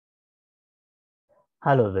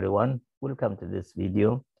Hello everyone, welcome to this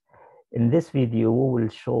video. In this video, we will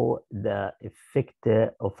show the effect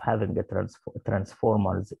of having a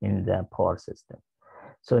transformers in the power system.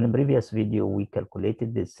 So in the previous video, we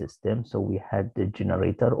calculated this system. So we had the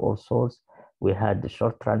generator or source, we had the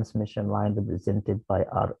short transmission line represented by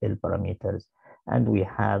RL parameters, and we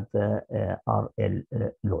have RL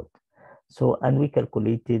load. So, and we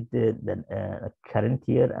calculated the current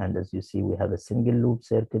here, and as you see, we have a single loop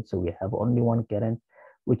circuit, so we have only one current,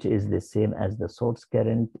 which is the same as the source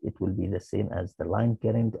current. It will be the same as the line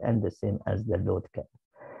current and the same as the load current.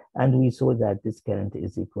 And we saw that this current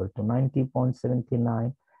is equal to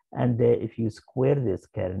 90.79. And if you square this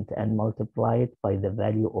current and multiply it by the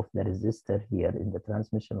value of the resistor here in the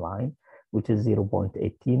transmission line, which is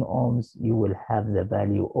 0.18 ohms, you will have the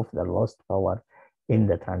value of the lost power in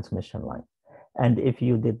the transmission line. And if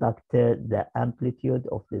you deduct the amplitude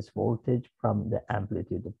of this voltage from the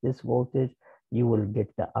amplitude of this voltage, you will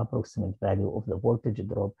get the approximate value of the voltage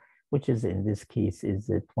drop, which is in this case is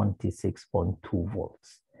 26.2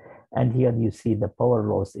 volts. And here you see the power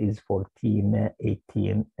loss is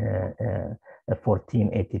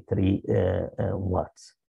 1483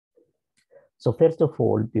 watts. So first of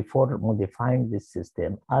all, before modifying this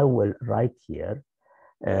system, I will write here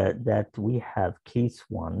that we have case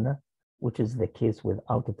one, which is the case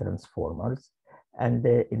without the transformers. And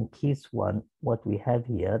in case one, what we have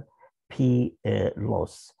here, P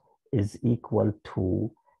loss is equal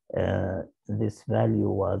to, this value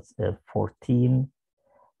was 14,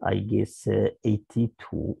 I guess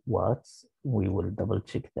 82 watts. We will double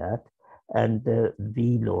check that. And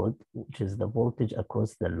V load, which is the voltage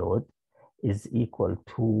across the load, is equal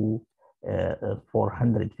to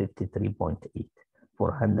 453.8.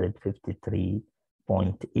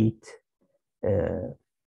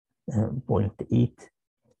 453.8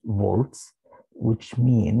 volts, which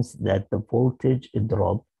means that the voltage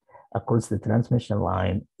drop across the transmission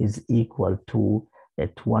line is equal to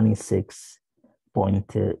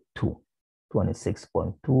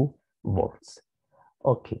 26.2 volts.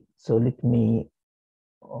 Okay, so let me,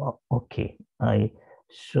 okay, I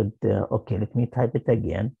should, okay, let me type it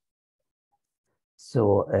again.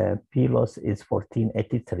 So P loss is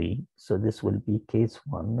 1483. So this will be case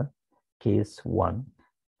one.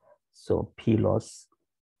 So P loss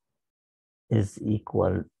is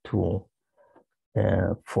equal to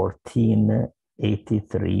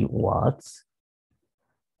 1483 watts.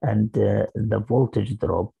 And the voltage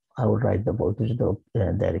drop, I will write the voltage drop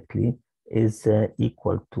directly, is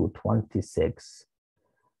equal to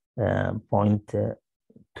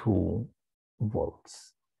 26.2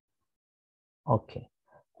 volts. Okay,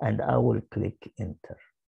 and I will click enter.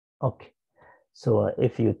 Okay, so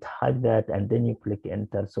if you type that and then you click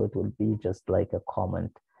enter, so it will be just like a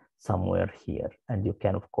comment somewhere here, and you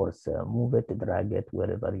can of course move it, drag it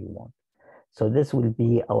wherever you want. So this will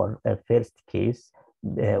be our first case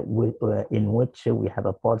in which we have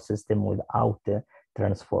a power system without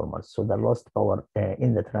transformers. So the lost power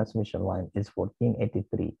in the transmission line is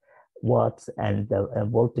 1483 watts, and the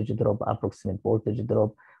voltage drop, approximate voltage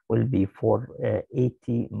drop, will be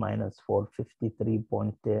 480 minus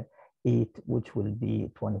 453.8, which will be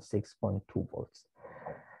 26.2 volts.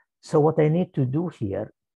 So what I need to do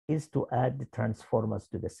here is to add the transformers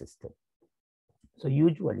to the system. So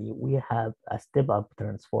usually we have a step-up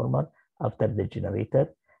transformer after the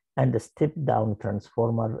generator and a step-down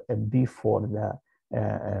transformer before the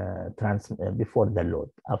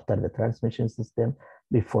load, after the transmission system,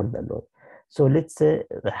 before the load. So let's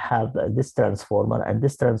have this transformer, and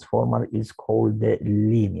this transformer is called the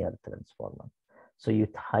linear transformer. So you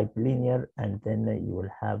type linear, and then you will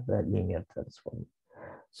have a linear transformer.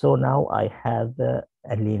 So now I have a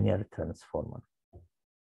linear transformer.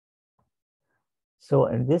 So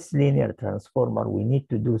in this linear transformer, we need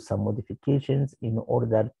to do some modifications in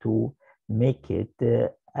order to make it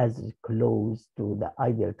as close to the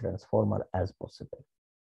ideal transformer as possible.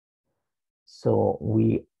 So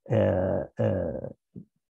we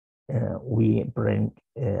bring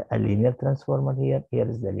a linear transformer here. Here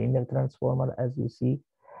is the linear transformer, as you see.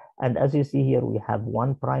 And as you see here, we have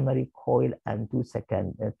one primary coil and one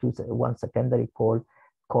secondary coil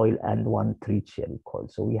and one tertiary coil.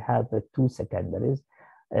 So we have two secondaries,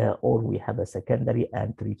 or we have a secondary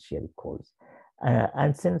and tertiary coils.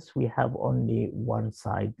 And since we have only one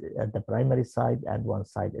side at the primary side and one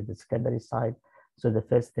side at the secondary side, so the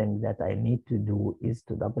first thing that I need to do is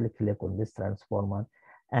to double click on this transformer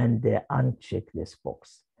and uncheck this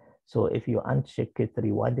box. So if you uncheck it,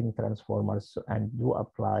 rewinding transformers and do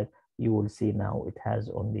apply, you will see now it has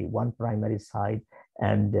only one primary side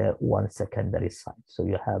and one secondary side. So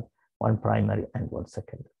you have one primary and one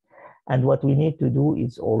secondary. And what we need to do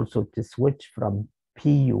is also to switch from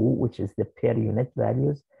PU, which is the per unit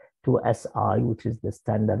values, to SI, which is the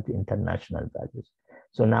standard international values.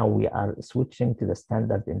 So now we are switching to the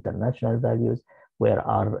standard international values, where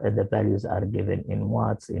the values are given in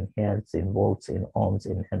watts, in hertz, in volts, in ohms,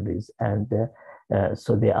 in henries, and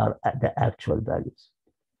so they are the actual values.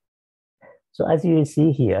 So as you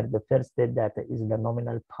see here, the first data is the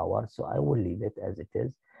nominal power, so I will leave it as it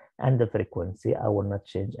is, and the frequency, I will not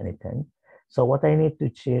change anything. So what I need to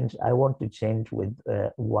change, I want to change with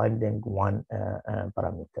winding one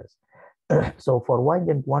parameters. So for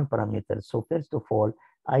winding one parameter, so first of all,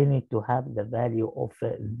 I need to have the value of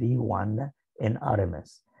V1 in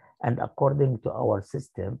RMS. And according to our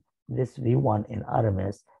system, this V1 in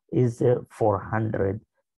RMS is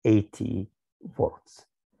 480 volts.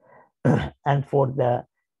 And for the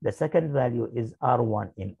second value is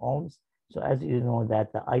R1 in ohms. So as you know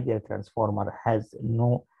that the ideal transformer has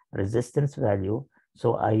no resistance value,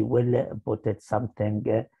 so I will put it something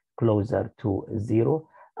closer to 0.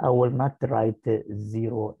 I will not write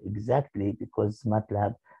 0 exactly because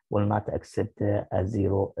MATLAB will not accept a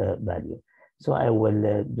 0 value. So I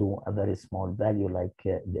will do a very small value like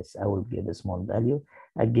this. I will give a small value.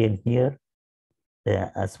 Again here,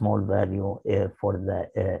 a small value for the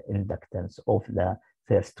inductance of the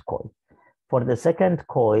first coil. For the second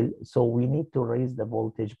coil, so we need to raise the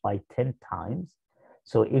voltage by 10 times.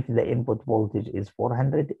 So if the input voltage is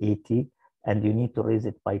 480 and you need to raise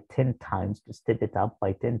it by 10 times to step it up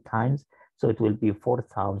by 10 times, so it will be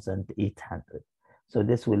 4,800. So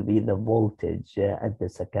this will be the voltage at the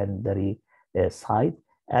secondary side.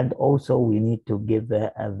 And also we need to give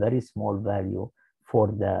a very small value for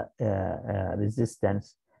the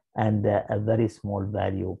resistance and a very small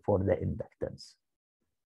value for the inductance.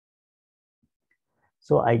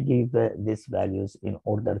 So I give these values in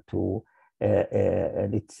order to,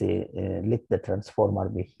 let's say, let the transformer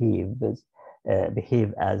behave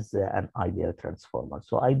as an ideal transformer.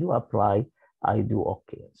 So I do apply, I do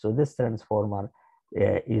okay. So this transformer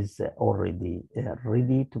is already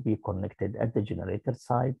ready to be connected at the generator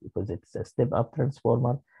side because it's a step-up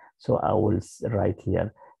transformer. So I will write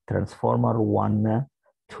here transformer 1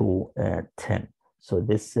 to 10. So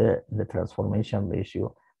this the transformation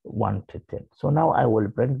ratio 1 to 10. So now I will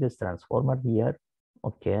bring this transformer here.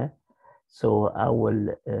 Okay. So I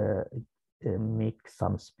will make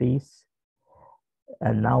some space.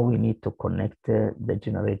 And now we need to connect the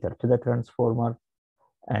generator to the transformer.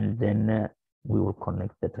 And then we will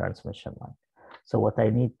connect the transmission line. So what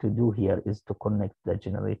I need to do here is to connect the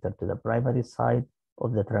generator to the primary side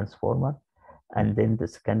of the transformer, and then the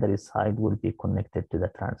secondary side will be connected to the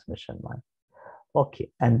transmission line. Okay,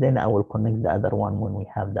 and then I will connect the other one when we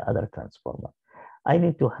have the other transformer. I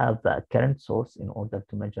need to have a current source in order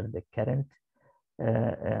to measure the current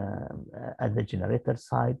at the generator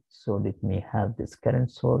side. So let me have this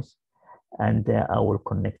current source, and I will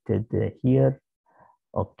connect it here.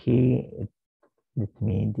 Okay, let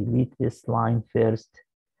me delete this line first.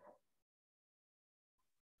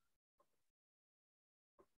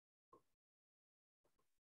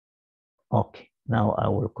 Okay, now I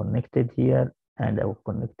will connect it here and I will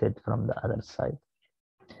connect it from the other side.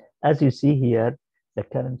 As you see here, the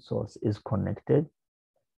current source is connected.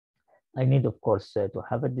 I need, of course, to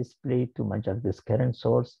have a display to measure this current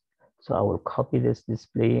source. So I will copy this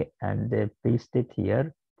display and paste it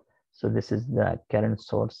here. So this is the current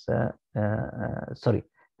source, sorry,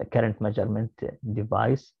 the current measurement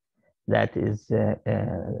device that is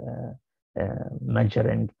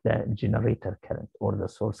measuring the generator current or the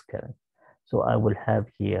source current. So I will have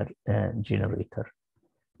here generator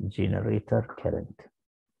current.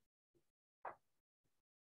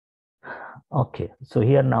 Okay, so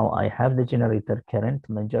here now I have the generator current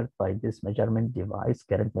measured by this measurement device,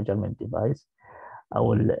 current measurement device. I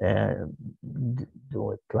will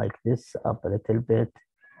do it like this up a little bit.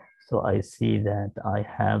 So I see that I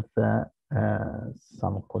have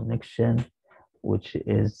some connection, which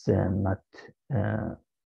is not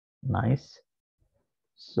nice.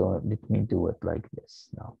 So let me do it like this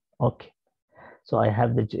now. Okay. So I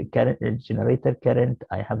have the generator current,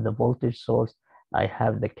 I have the voltage source, I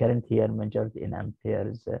have the current here measured in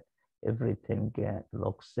amperes. Everything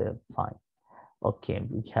looks fine. Okay,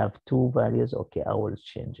 we have two values. Okay, I will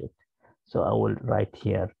change it. So I will write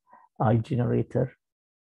here I generator,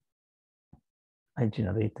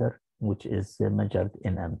 which is measured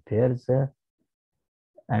in amperes.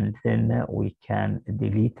 And then we can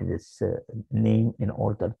delete this name in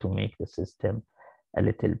order to make the system a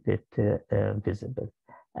little bit visible.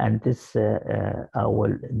 And this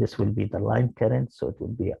this will be the line current, so it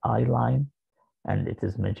will be I line. and it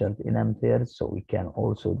is measured in amperes. So we can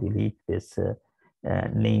also delete this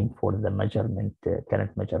name for the measurement,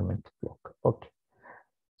 current measurement block. Okay.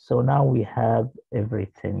 So now we have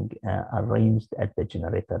everything arranged at the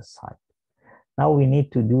generator side. Now we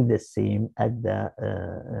need to do the same at the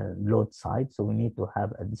load side. So we need to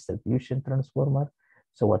have a distribution transformer.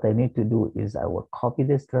 So what I need to do is I will copy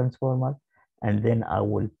this transformer and then I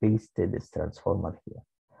will paste this transformer here.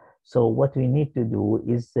 So what we need to do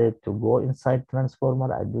is to go inside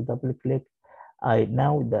transformer. I do double click.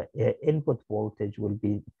 Now the input voltage will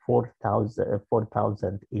be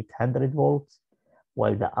 4,800 volts,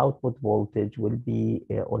 while the output voltage will be,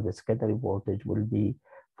 or the secondary voltage will be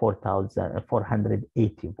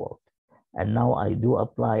 4,480 volts. And now I do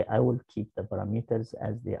apply, I will keep the parameters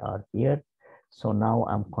as they are here. So now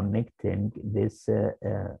I'm connecting this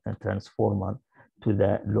transformer to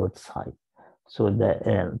the load side. So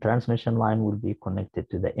the transmission line will be connected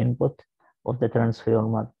to the input of the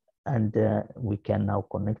transformer, and we can now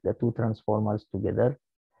connect the two transformers together.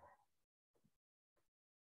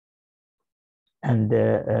 And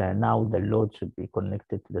now the load should be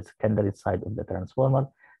connected to the secondary side of the transformer.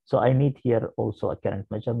 So I need here also a current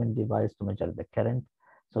measurement device to measure the current.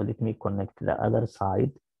 So let me connect the other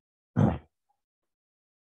side.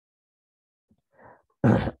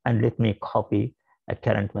 And let me copy a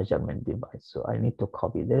current measurement device. So I need to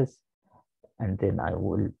copy this, and then I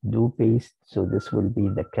will do paste. So this will be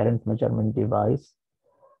the current measurement device.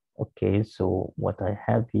 Okay, so what I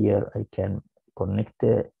have here, I can connect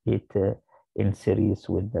it in series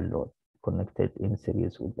with the load, connected in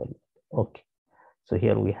series with the load. Okay, so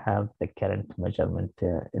here we have the current measurement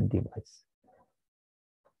device.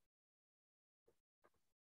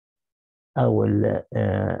 I will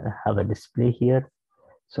have a display here.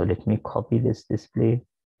 So let me copy this display,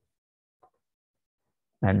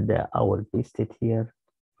 and I will paste it here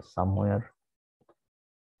somewhere.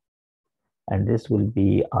 And this will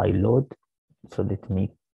be iLoad. So let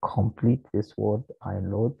me complete this word,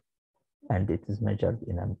 iLoad, and it is measured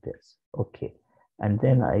in amperes. Okay, and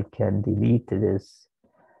then I can delete this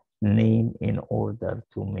name in order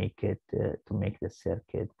to make it to make the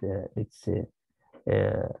circuit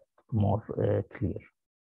more clear.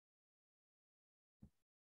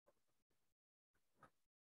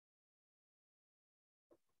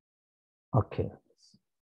 Okay.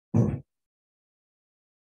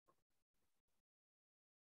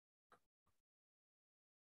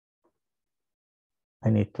 I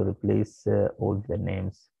need to replace all the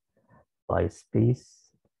names by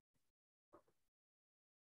space.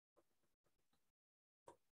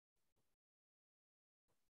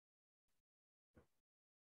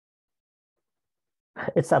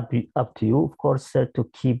 It's up to you, of course, to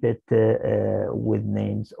keep it with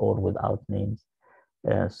names or without names.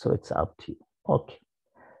 So it's up to you. Okay.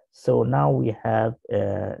 So now we have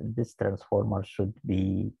this transformer should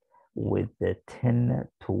be with the 10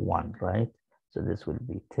 to 1, right? So this will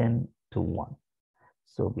be 10 to 1.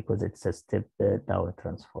 So because it's a step down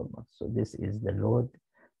transformer. So this is the load.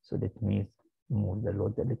 So let me move the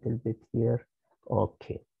load a little bit here.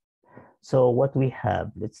 Okay. So what we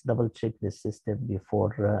have, let's double check the system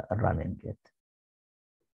before running it.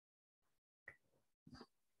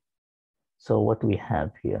 So what we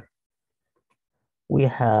have here, we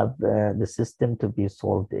have the system to be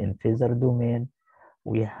solved in phasor domain.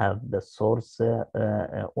 We have the source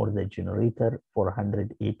or the generator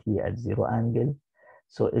 480 at 0 angle.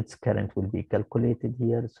 So its current will be calculated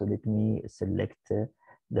here. So let me select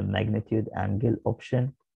the magnitude angle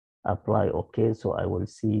option, apply OK. So I will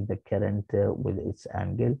see the current with its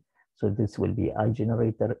angle. So this will be I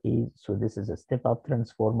generator A. So this is a step up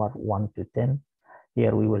transformer 1 to 10.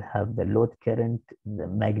 Here we will have the load current, the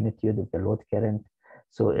magnitude of the load current.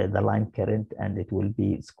 So the line current, and it will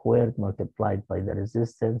be squared multiplied by the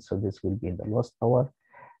resistance. So this will be the lost power.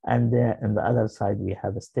 And on the other side, we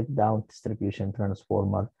have a step down distribution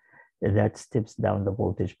transformer that steps down the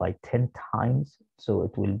voltage by 10 times. So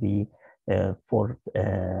it will be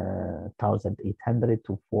 4,800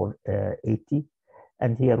 to 480.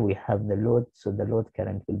 And here we have the load. So the load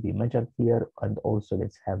current will be measured here. And also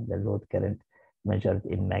let's have the load current measured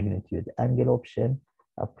in magnitude angle option,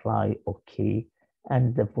 apply OK.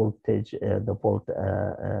 And the voltage, the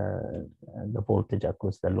voltage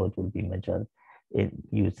across the load will be measured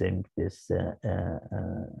using this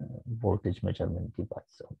voltage measurement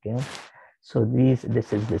device. Okay, so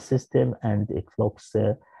this is the system, and it looks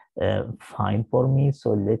fine for me.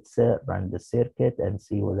 So let's run the circuit and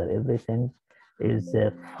see whether everything is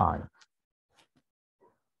fine.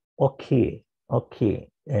 Okay,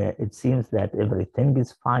 it seems that everything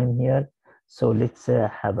is fine here. So let's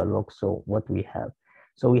have a look. So what we have,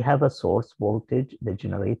 So we have a source voltage, the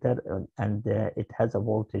generator, and it has a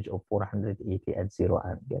voltage of 480 at 0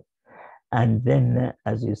 ampere. And then,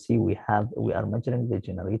 as you see, we are measuring the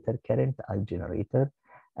generator current, I generator,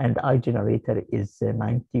 and I generator is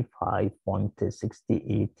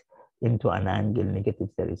 95.68 into an angle negative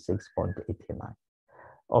 36.89.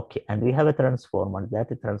 Okay, and we have a transformer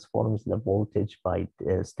that transforms the voltage by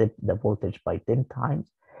the voltage by 10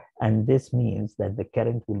 times, and this means that the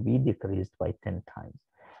current will be decreased by 10 times.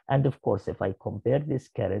 And of course, if I compare this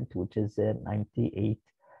current, which is 98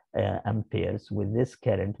 amperes, with this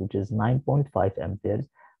current, which is 9.5 amperes,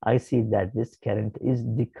 I see that this current is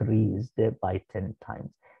decreased by 10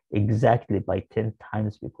 times, exactly by 10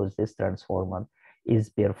 times, because this transformer is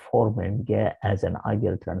performing as an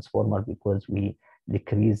ideal transformer, because we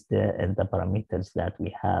decrease the parameters that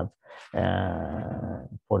we have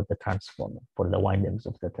for the transformer, for the windings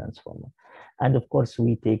of the transformer. And of course,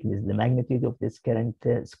 we take the magnitude of this current,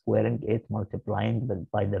 squaring it, multiplying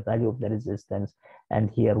by the value of the resistance,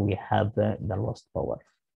 and here we have the lost power.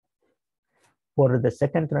 For the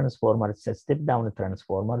second transformer, it's a step-down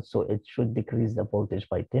transformer, so it should decrease the voltage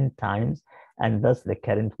by 10 times, and thus the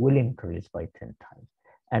current will increase by 10 times.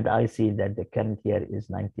 And I see that the current here is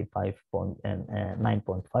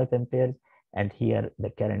 9.5 amperes, and here the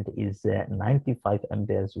current is 95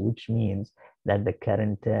 amperes, which means that the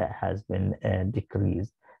current has been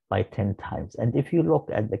decreased by 10 times. And if you look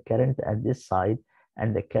at the current at this side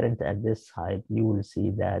and the current at this side, you will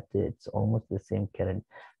see that it's almost the same current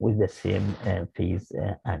with the same phase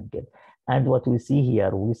angle. And what we see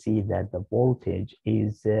here, we see that the voltage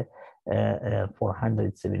is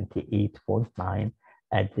 478.9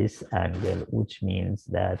 at this angle, which means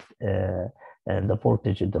that the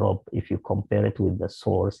voltage drop, if you compare it with the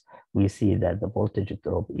source, we see that the voltage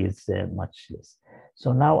drop is much less.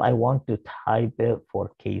 So now I want to type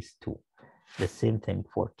for case 2, the same thing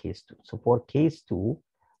for case 2. So for case 2,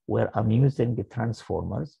 where I'm using the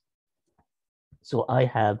transformers, so I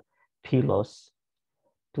have P loss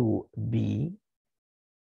to be,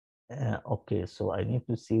 okay, so I need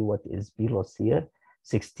to see what is P loss here,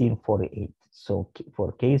 1648. So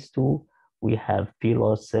for case 2, we have P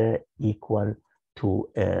loss equal to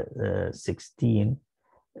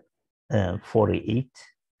 1648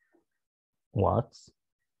 watts.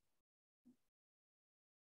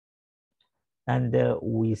 And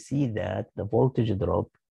we see that the voltage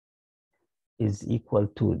drop is equal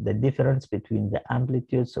to the difference between the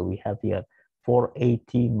amplitude. So we have here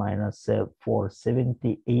 480 minus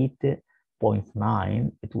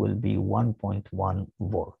 478.9, it will be 1.1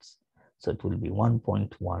 volts. So it will be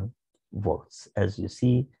 1.1 volts. As you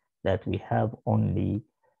see that we have only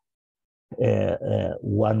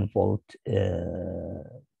 1 volt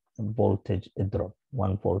voltage drop,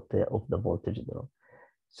 1 volt of the voltage drop.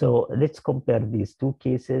 So let's compare these two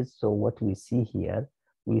cases. So what we see here,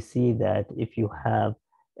 we see that if you have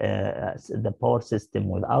the power system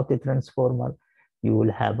without a transformer, you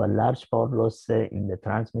will have a large power loss in the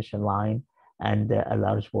transmission line and a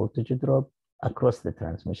large voltage drop across the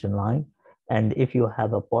transmission line. And if you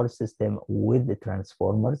have a power system with the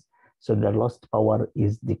transformers, so the lost power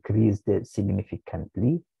is decreased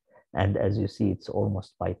significantly. And as you see, it's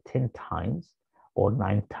almost by 10 times or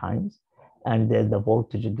 9 times. And the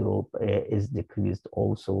voltage drop is decreased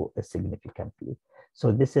also significantly.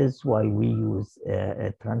 So this is why we use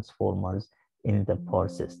transformers in the power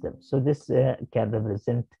system. So this can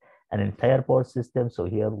represent an entire power system. So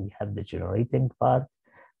here we have the generating part,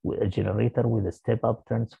 with a generator with a step-up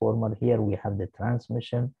transformer. Here we have the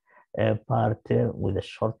transmission part with a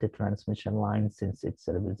short transmission line, since it's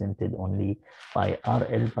represented only by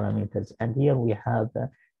RL parameters. And here we have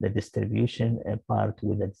the distribution part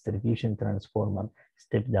with a distribution transformer,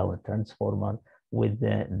 step-down transformer with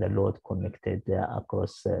the load connected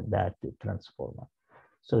across that transformer.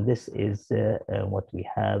 So this is what we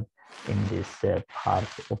have in this part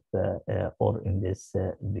of or in this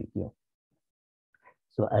video.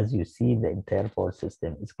 So as you see, the entire power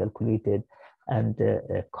system is calculated and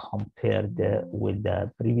compared with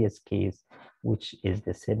the previous case, which is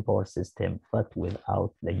the same power system, but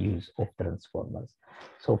without the use of transformers.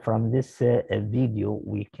 So from this video,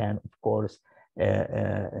 we can, of course,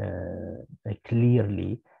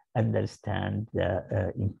 clearly understand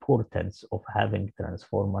the importance of having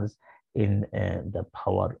transformers in the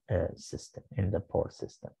power system, in the power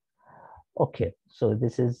system. Okay, so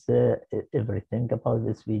this is everything about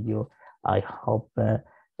this video. I hope the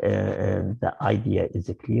idea is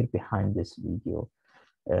clear behind this video,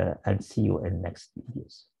 and see you in next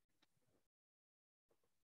videos.